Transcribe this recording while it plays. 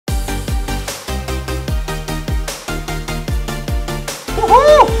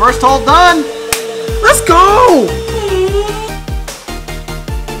First hole done. Let's go.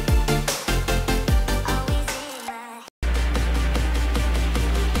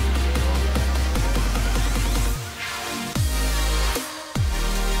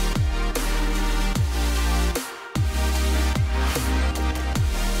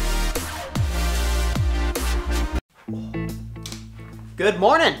 Good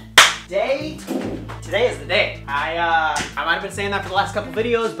morning. Today is the day. I might have been saying that for the last couple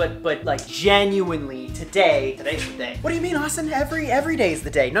videos, but like genuinely today's the day. What do you mean, Austin? Every day is the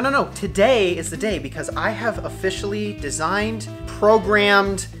day. No. Today is the day because I have officially designed,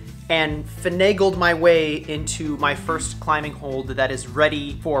 programmed, and finagled my way into my first climbing hold that is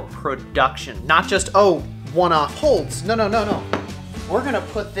ready for production. Not just, oh, one-off holds. No. We're gonna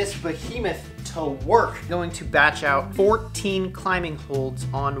put this behemoth to work. Going to batch out 14 climbing holds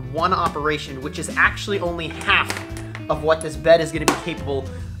on one operation, which is actually only half of what this bed is gonna be capable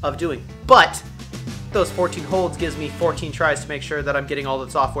of doing. But those 14 holds gives me 14 tries to make sure that I'm getting all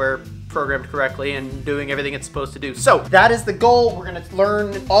the software programmed correctly and doing everything it's supposed to do. So that is the goal. We're gonna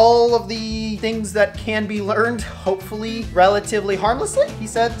learn all of the things that can be learned, hopefully relatively harmlessly. He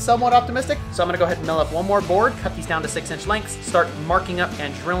said somewhat optimistic. So I'm gonna go ahead and mill up one more board, cut these down to 6-inch lengths, start marking up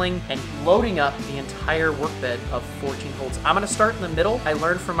and drilling and loading up the entire workbed of 14 holds. I'm gonna start in the middle. I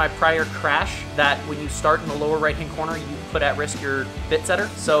learned from my prior crash that when you start in the lower right-hand corner, you put at risk your bit setter.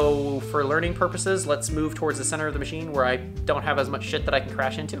 So for learning purposes, let's move towards the center of the machine where I don't have as much shit that I can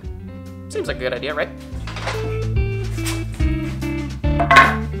crash into. Seems like a good idea, right?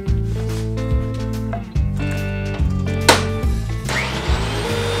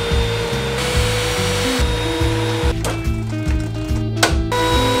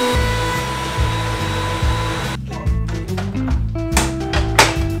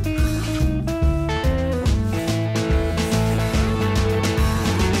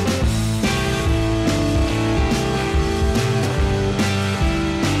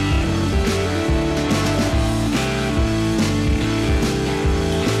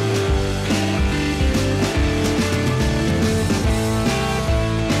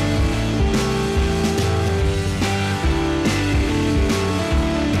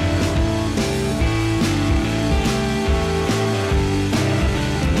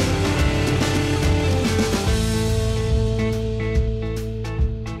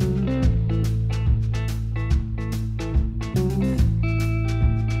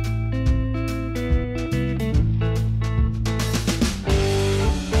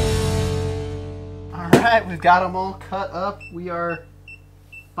 Alright, we've got them all cut up. We are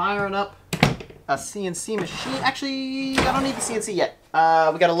firing up a CNC machine. Actually, I don't need the CNC yet.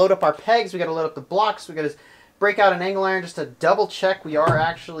 We got to load up our pegs. We got to load up the blocks. We got to break out an angle iron just to double check we are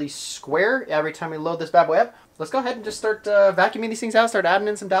actually square every time we load this bad boy up. Let's go ahead and just start vacuuming these things out, start adding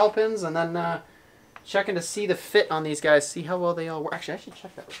in some dowel pins, and then checking to see the fit on these guys, see how well they all work. Actually, I should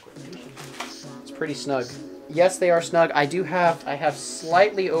check that real quick. It's pretty snug. Yes, they are snug. I have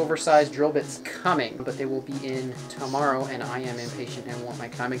slightly oversized drill bits coming, but they will be in tomorrow, and I am impatient and want my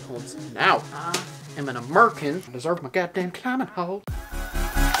climbing holds now. I am an American. I deserve my goddamn climbing hold.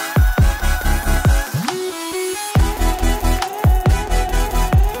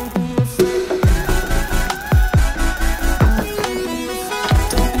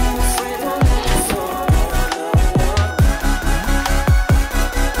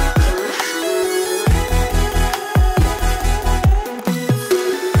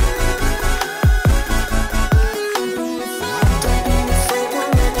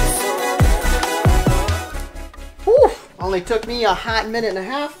 Only took me a hot minute and a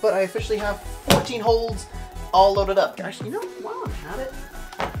half, but I officially have 14 holds all loaded up. Actually, you know, while I'm at it,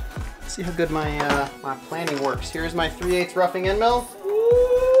 see how good my my planning works. Here's my 3/8 roughing end mill.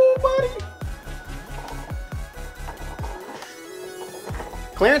 Ooh, buddy.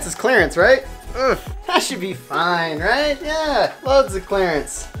 Clearance is clearance, right? Ugh, that should be fine, right? Yeah, loads of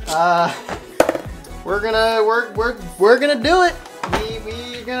clearance. We're gonna do it.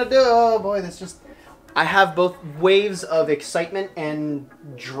 We're gonna do it. Oh boy, this just. I have both waves of excitement and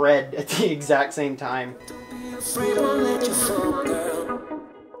dread at the exact same time.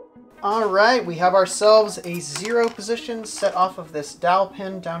 Alright, we have ourselves a 0 position set off of this dowel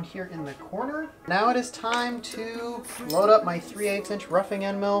pin down here in the corner. Now it is time to load up my 3/8" roughing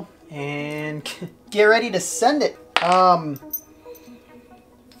end mill and get ready to send it.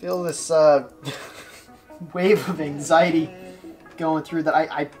 Feel this wave of anxiety going through that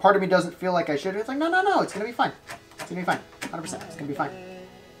I part of me doesn't feel like I should. It's like, no, it's gonna be fine. It's gonna be fine. 100%. It's gonna be fine.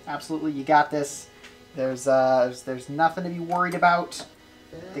 Absolutely, you got this. There's nothing to be worried about.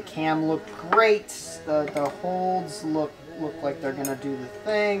 The cam looked great. The holds look look like they're gonna do the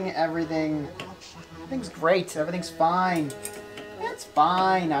thing. Everything's great. Everything's fine. It's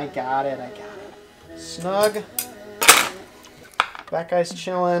fine. I got it. Snug. That guy's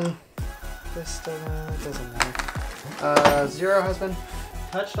chilling. This doesn't matter. Zero has been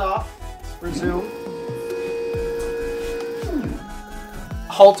touched off. Resume.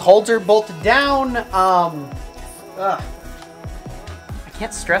 Holds are bolted down. I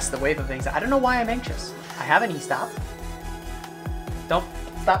can't stress the wave of things. I don't know why I'm anxious. I have an e-stop. Don't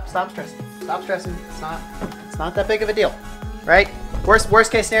stop stressing. Stop stressing. It's not that big of a deal, right?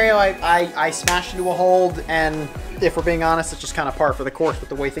 Worst case scenario, I smash into a hold, and if we're being honest, it's just kind of par for the course with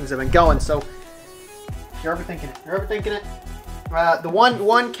the way things have been going. So you're overthinking it. You're overthinking it. The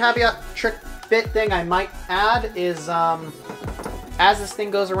one caveat trick bit thing I might add is as this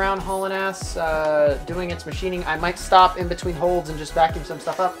thing goes around hauling ass, doing its machining, I might stop in between holds and just vacuum some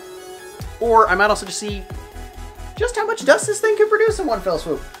stuff up. Or I might also just see just how much dust this thing can produce in one fell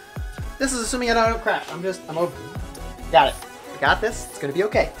swoop. This is assuming I don't crash. I'm over. Got it. I got this. It's gonna be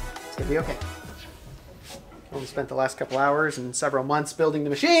okay. It's gonna be okay. Only spent the last couple hours and several months building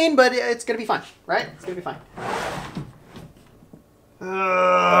the machine, but it's gonna be fine, right? It's gonna be fine.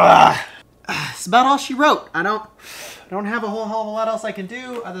 It's about all she wrote. I don't have a whole hell of a lot else I can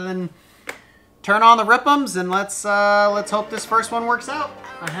do other than turn on the rip'ems and let's hope this first one works out.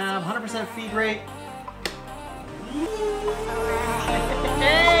 I have 100% feed rate.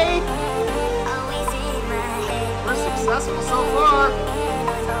 Hey! We're successful so far.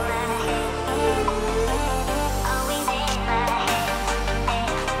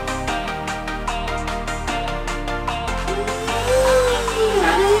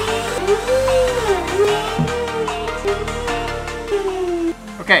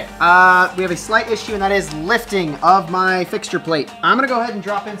 Okay, we have a slight issue, and that is lifting of my fixture plate. I'm gonna go ahead and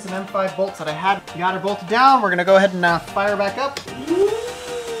drop in some M5 bolts that I had got her bolted down. We're gonna go ahead and fire back up.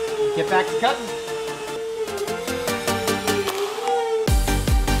 Get back to cutting.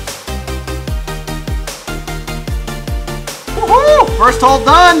 Woohoo! First hole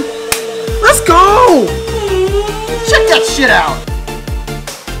done. Let's go! Check that shit out.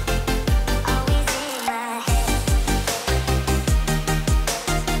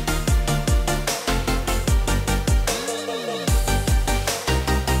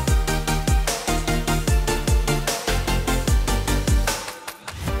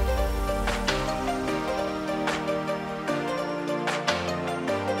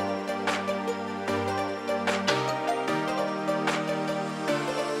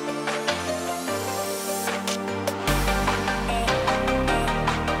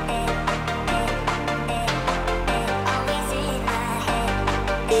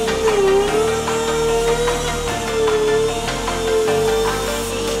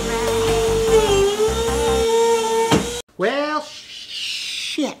 Well,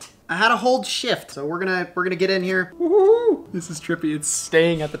 shit. I had a hold shift, so we're gonna get in here. Woohoo! This is trippy. It's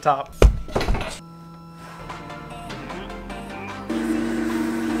staying at the top.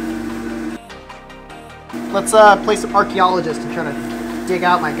 Let's play some archaeologist and try to dig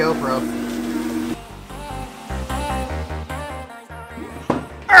out my GoPro.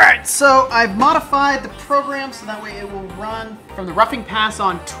 Alright, so I've modified the program so that way it will run from the roughing pass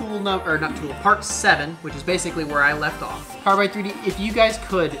on part 7, which is basically where I left off. Carbide 3D, if you guys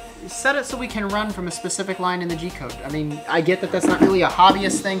could, set it so we can run from a specific line in the G-code. I mean, I get that that's not really a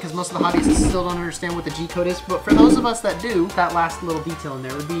hobbyist thing because most of the hobbyists still don't understand what the G-code is, but for those of us that do, that last little detail in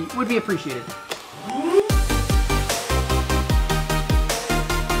there would be appreciated.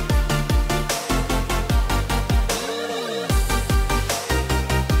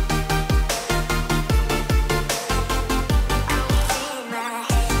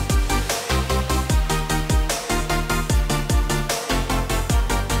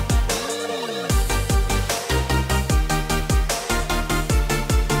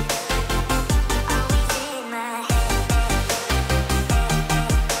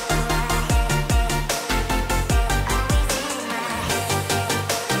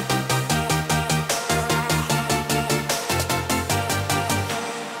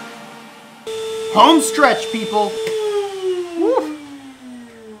 Home stretch, people. Woo.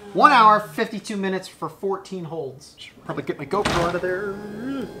 1 hour, 52 minutes for 14 holds. Should probably get my GoPro out of there.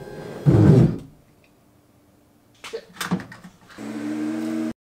 Shit.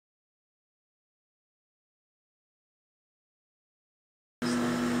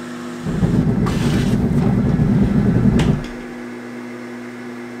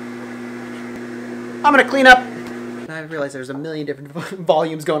 I'm gonna clean up. I I realize there's a million different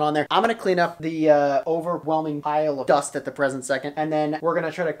volumes going on there. I'm gonna clean up the overwhelming pile of dust at the present second, and then we're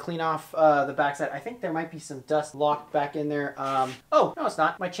gonna try to clean off the backside. I think there might be some dust locked back in there. Oh, no, it's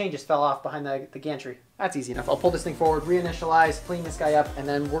not. My chain just fell off behind the gantry. That's easy enough. I'll pull this thing forward, reinitialize, clean this guy up, and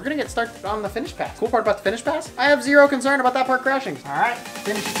then we're gonna get started on the finish pass. Cool part about the finish pass, I have zero concern about that part crashing. All right,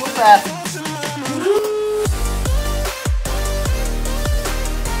 finish with that.